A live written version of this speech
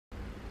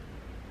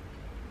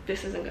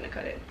this isn't gonna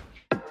cut it.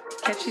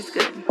 Catchy's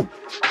good.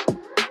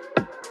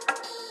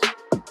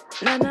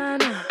 Na na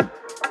na.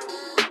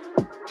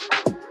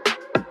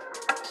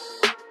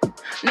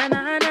 Na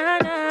na na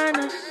na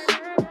na.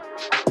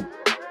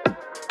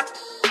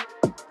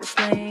 The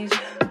slaves.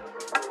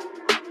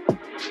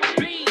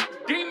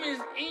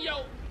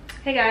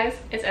 Hey guys,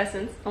 it's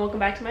Essence and welcome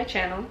back to my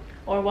channel,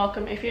 or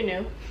welcome if you're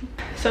new.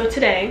 So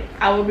today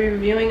I will be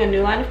reviewing a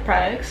new line of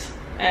products,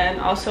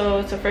 and also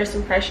it's a first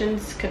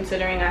impressions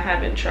considering I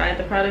haven't tried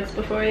the products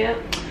before yet.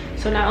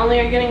 So not only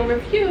are you getting a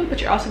review,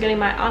 but you're also getting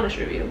my honest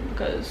review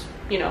because,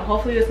 you know,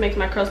 hopefully this makes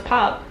my curls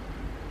pop,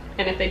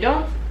 and if they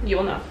don't, you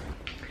will know.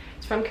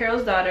 It's from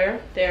Carol's Daughter,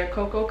 their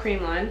Coco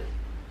Creme line.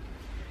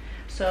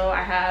 So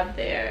I have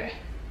their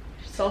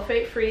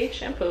Sulfate-Free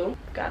shampoo,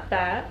 got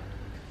that.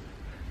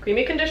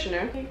 Creamy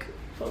conditioner,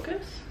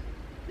 focus,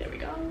 there we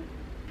go.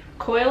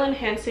 Coil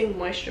enhancing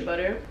moisture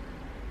butter.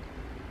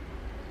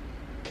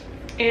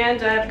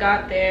 And I've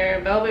got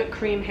their Velvet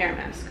Cream hair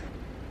mask.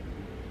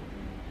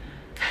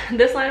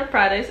 This line of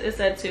products is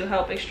said to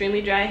help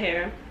extremely dry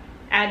hair,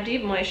 add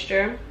deep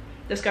moisture,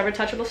 discover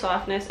touchable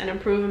softness, and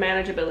improve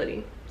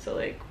manageability. So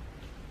like,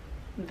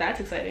 that's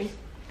exciting.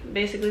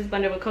 Basically it's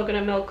blended with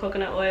coconut milk,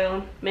 coconut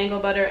oil, mango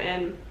butter,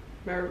 and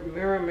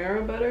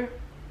mira butter.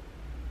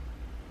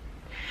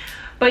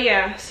 But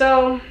yeah,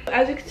 so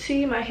as you can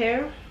see, my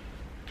hair,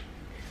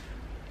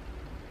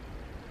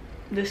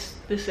 this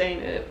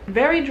ain't it.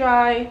 Very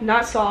dry,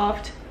 not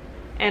soft,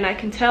 and I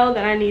can tell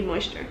that I need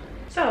moisture.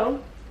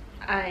 So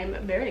I'm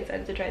very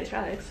excited to try these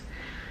products,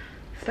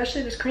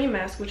 especially this cream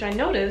mask, which I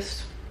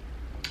noticed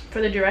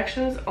for the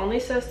directions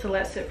only says to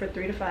let sit for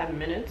 3 to 5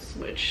 minutes,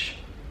 which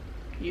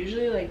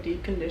usually like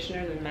deep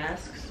conditioners and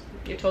masks,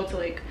 you're told to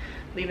like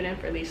leave it in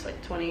for at least like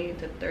 20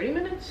 to 30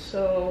 minutes.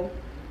 So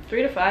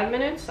 3 to 5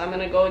 minutes. I'm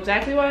gonna go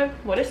exactly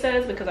what it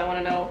says because I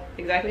want to know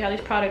exactly how these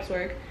products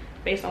work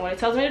based on what it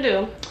tells me to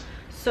do.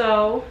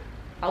 So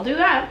I'll do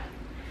that,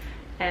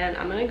 and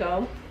I'm gonna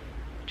go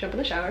jump in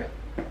the shower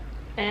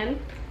and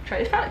try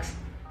these products.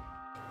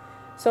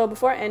 So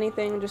before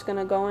anything, I'm just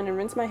gonna go in and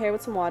rinse my hair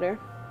with some water.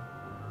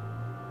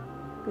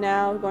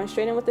 Now going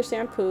straight in with the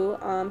shampoo.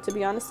 To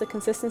be honest, the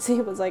consistency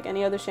was like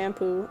any other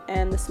shampoo,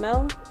 and the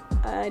smell,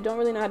 I don't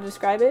really know how to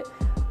describe it.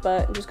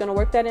 But I'm just going to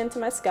work that into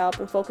my scalp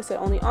and focus it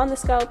only on the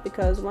scalp,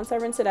 because once I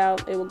rinse it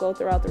out, it will go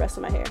throughout the rest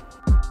of my hair.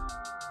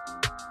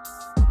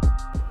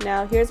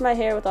 Now here's my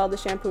hair with all the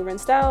shampoo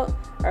rinsed out,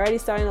 already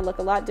starting to look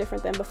a lot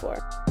different than before.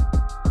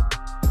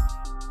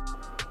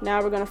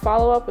 Now we're going to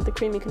follow up with the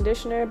creamy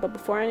conditioner, but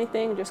before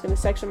anything, I'm just going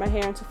to section my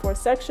hair into 4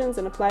 sections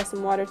and apply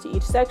some water to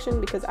each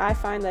section because I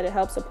find that it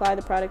helps apply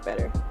the product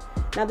better.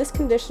 Now this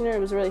conditioner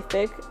was really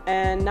thick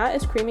and not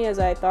as creamy as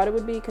I thought it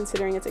would be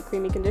considering it's a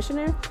creamy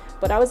conditioner,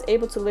 but I was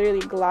able to literally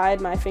glide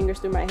my fingers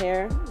through my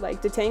hair.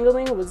 Like,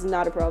 detangling was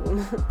not a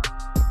problem.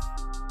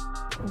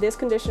 This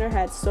conditioner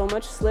had so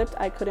much slip,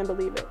 I couldn't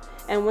believe it.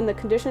 And when the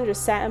conditioner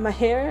just sat in my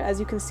hair, as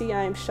you can see,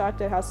 I am shocked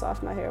at how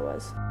soft my hair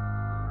was.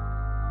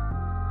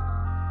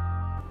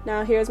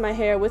 Now here's my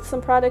hair with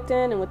some product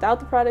in and without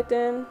the product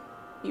in.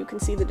 You can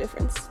see the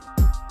difference.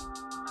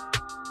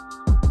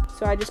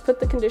 So I just put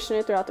the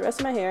conditioner throughout the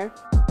rest of my hair.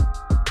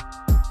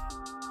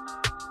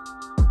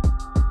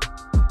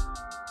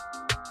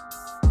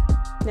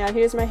 Now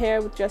here's my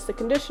hair with just the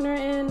conditioner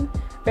in.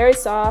 Very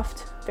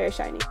soft, very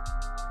shiny.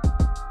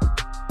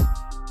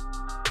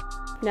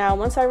 Now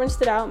once I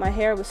rinsed it out, my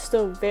hair was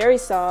still very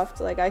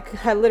soft. Like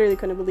I literally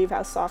couldn't believe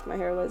how soft my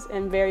hair was,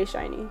 and very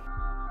shiny.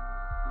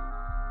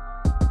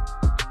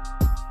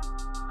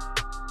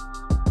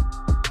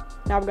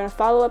 Now we're going to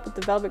follow up with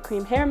the Velvet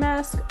Cream hair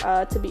mask.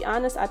 To be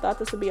honest, I thought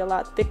this would be a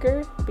lot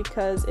thicker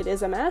because it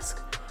is a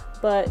mask,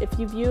 but if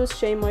you've used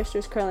Shea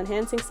Moisture's Curl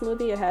Enhancing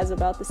Smoothie, it has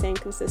about the same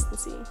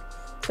consistency.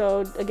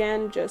 So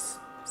again, just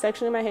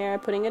sectioning my hair,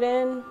 putting it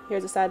in.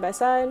 Here's a side by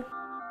side.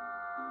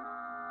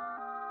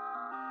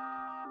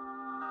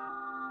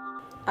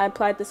 I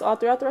applied this all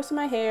throughout the rest of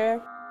my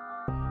hair.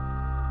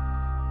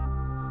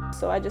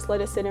 So I just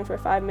let it sit in for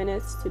 5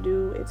 minutes to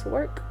do its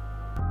work.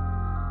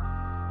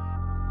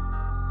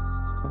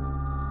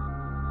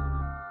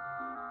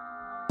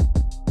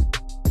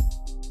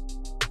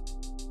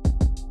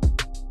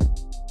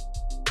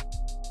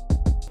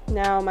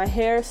 Now my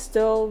hair is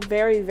still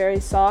very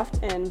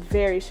soft and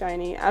very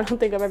shiny. I don't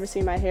think I've ever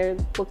seen my hair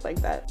look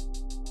like that.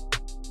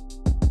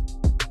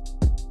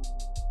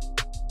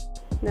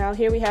 Now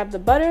here we have the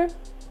butter,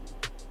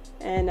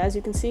 and as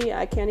you can see,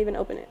 I can't even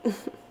open it.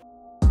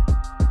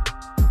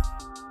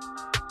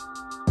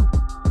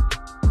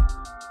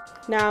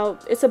 Now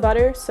it's a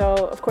butter, so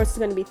of course it's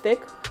going to be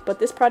thick, but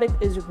this product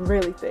is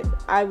really thick.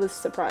 I was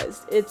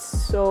surprised. It's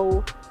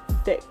so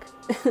thick.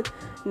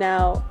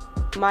 Now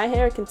my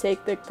hair can take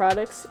thick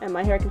products and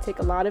my hair can take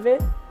a lot of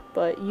it,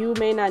 but you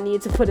may not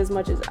need to put as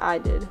much as I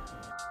did.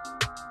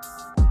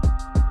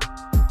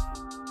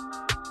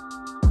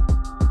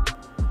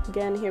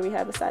 Again, here we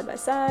have a side by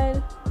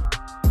side.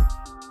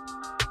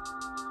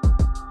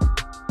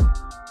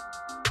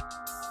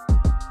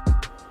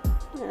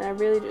 And I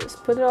really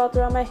just put it all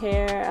throughout my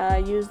hair. I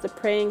use the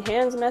praying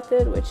hands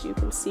method, which you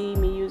can see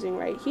me using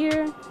right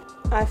here.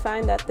 I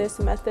find that this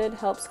method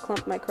helps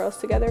clump my curls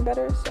together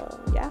better, so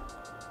yeah.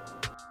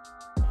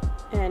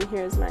 And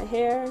here's my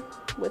hair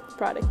with the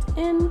product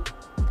in.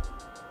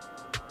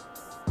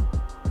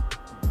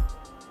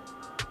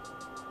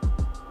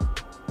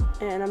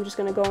 And I'm just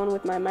gonna go in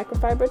with my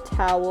microfiber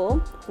towel,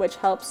 which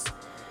helps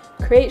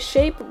create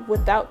shape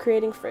without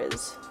creating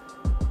frizz.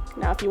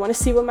 Now, if you want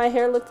to see what my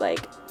hair looked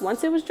like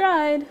once it was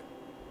dried,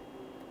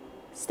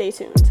 stay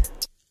tuned.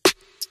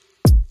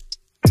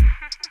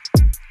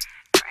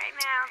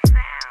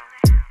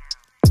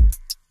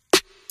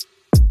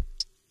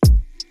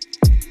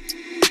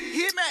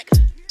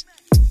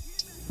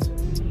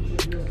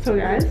 So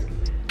guys,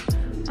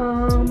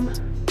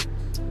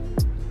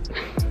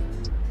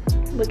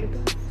 look at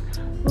this.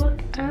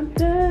 Look at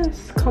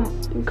this.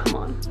 Come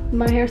on.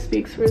 My hair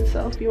speaks for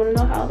itself. You want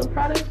to know how the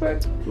products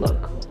work?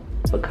 Look,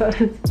 because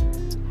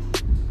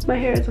my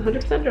hair is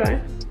 100%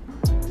 dry.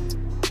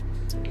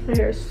 My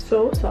hair is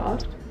so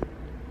soft,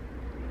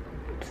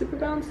 super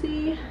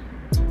bouncy,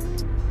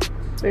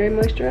 very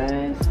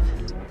moisturized,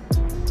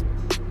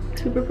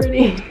 super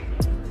pretty.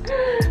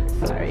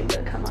 Sorry,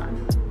 but come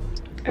on.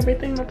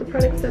 Everything that the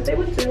products said they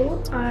would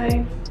do,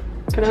 I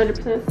can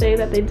 100% say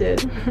that they did.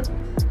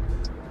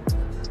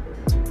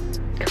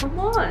 Come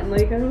on,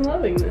 like, I'm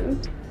loving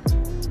this.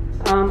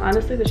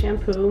 Honestly, the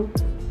shampoo,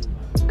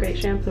 great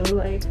shampoo.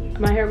 Like,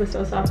 my hair was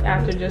so soft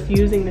after just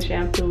using the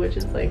shampoo, which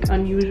is like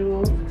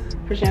unusual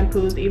for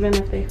shampoos, even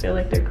if they feel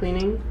like they're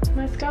cleaning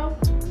my scalp.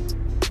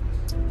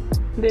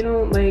 They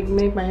don't like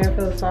make my hair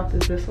feel as soft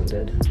as this one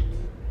did.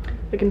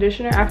 The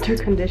conditioner, after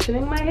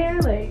conditioning my hair,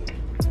 like,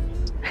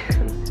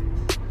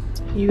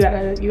 you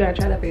gotta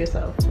try that for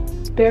yourself.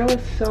 There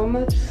was so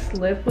much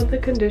slip with the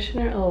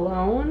conditioner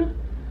alone.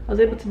 I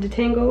was able to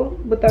detangle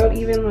without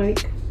even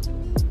like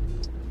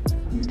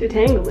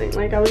detangling.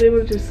 Like, I was able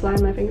to just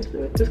slide my fingers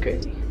through it. It's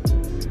crazy.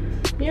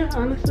 Yeah,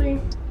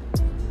 honestly,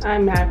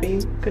 I'm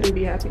happy. Couldn't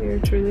be happier,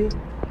 truly.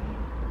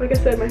 Like I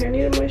said, my hair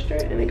needed moisture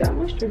and it got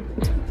moisture.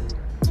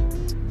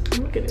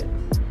 Look at it.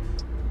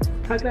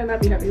 How could I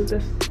not be happy with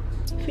this?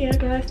 So yeah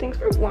guys, thanks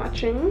for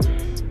watching.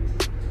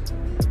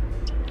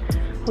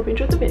 Hope you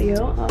enjoyed the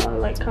video.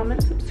 Like,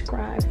 comment,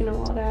 subscribe, you know,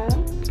 all that.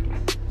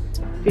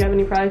 If you have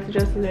any product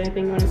suggestions or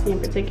anything you want to see in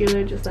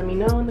particular, just let me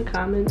know in the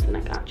comments and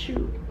I got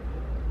you.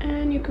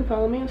 And you can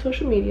follow me on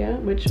social media,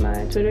 which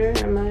my Twitter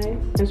and my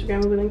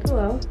Instagram will be linked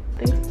below.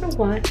 Thanks for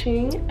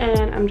watching,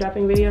 and I'm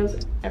dropping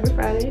videos every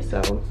Friday, so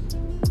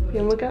be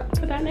on the lookout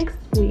for that next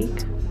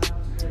week.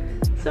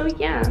 So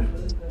yeah,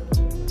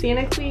 see you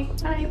next week.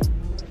 Bye.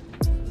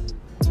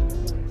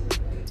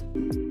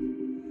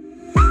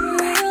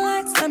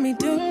 Relax, let me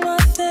do my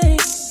thing.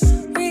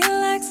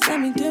 Relax, let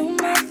me do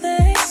my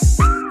thing.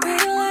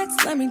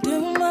 Relax, let me do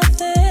my